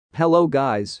Hello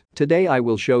guys, today I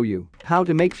will show you how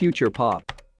to make future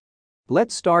pop.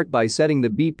 Let's start by setting the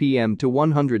BPM to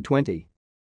 120.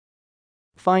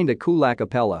 Find a cool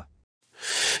acapella.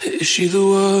 Is she the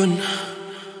one?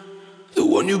 The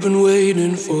one you've been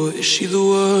waiting for? Is she the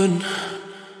one?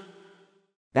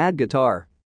 Add guitar.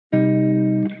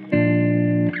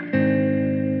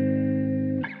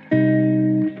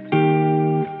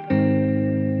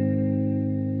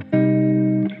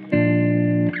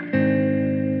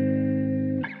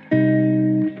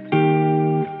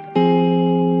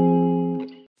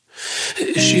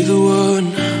 Is she the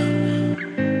one?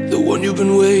 The one you've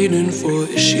been waiting for?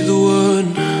 Is she the one?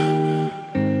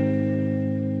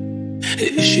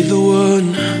 Is she the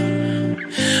one?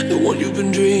 The one you've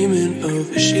been dreaming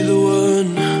of? Is she the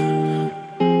one?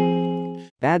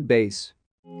 Add bass.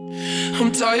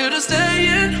 I'm tired of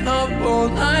staying up all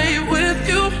night with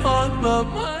you on my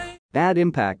mind. Add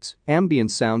impacts,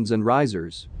 ambient sounds and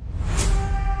risers.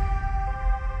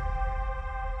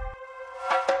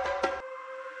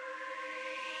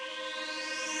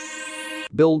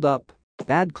 Build up.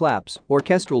 Add claps,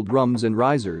 orchestral drums and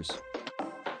risers.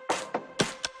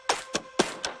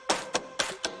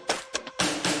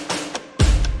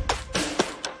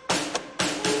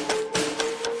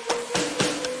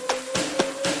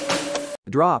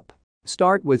 Drop.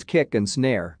 Start with kick and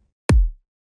snare.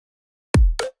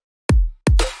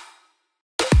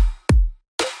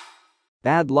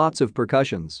 Add lots of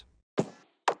percussions.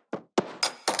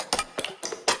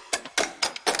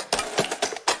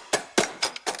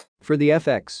 For the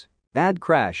FX, add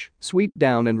crash, sweep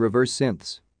down and reverse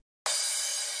synths.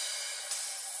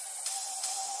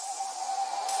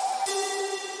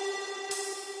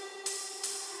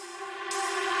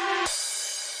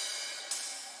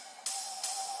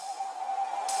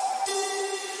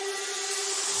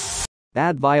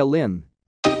 Add violin.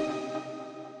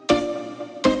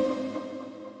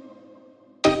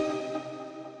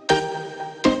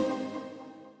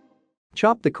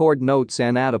 Chop the chord notes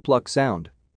and add a pluck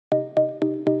sound.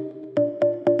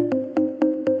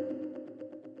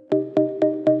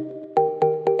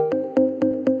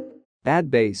 Add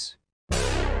bass.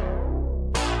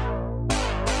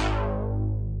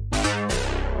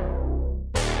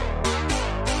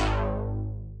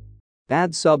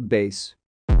 Add sub bass.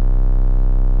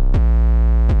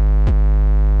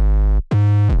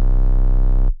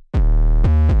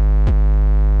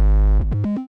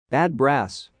 Add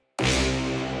brass.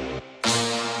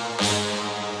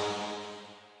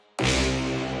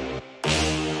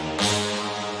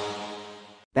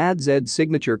 Add Zed's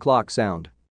signature clock sound.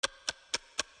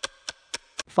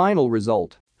 Final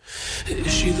result.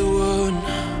 Is she the one?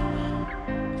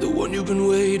 The one you've been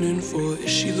waiting for? Is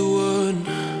she the one?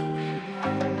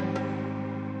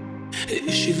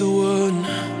 Is she the one?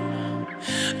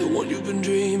 The one you've been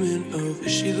dreaming of?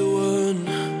 Is she the one?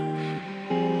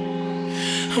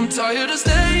 I'm tired of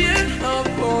staying up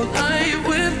all night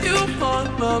with you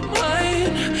on my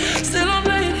mind. Still I'm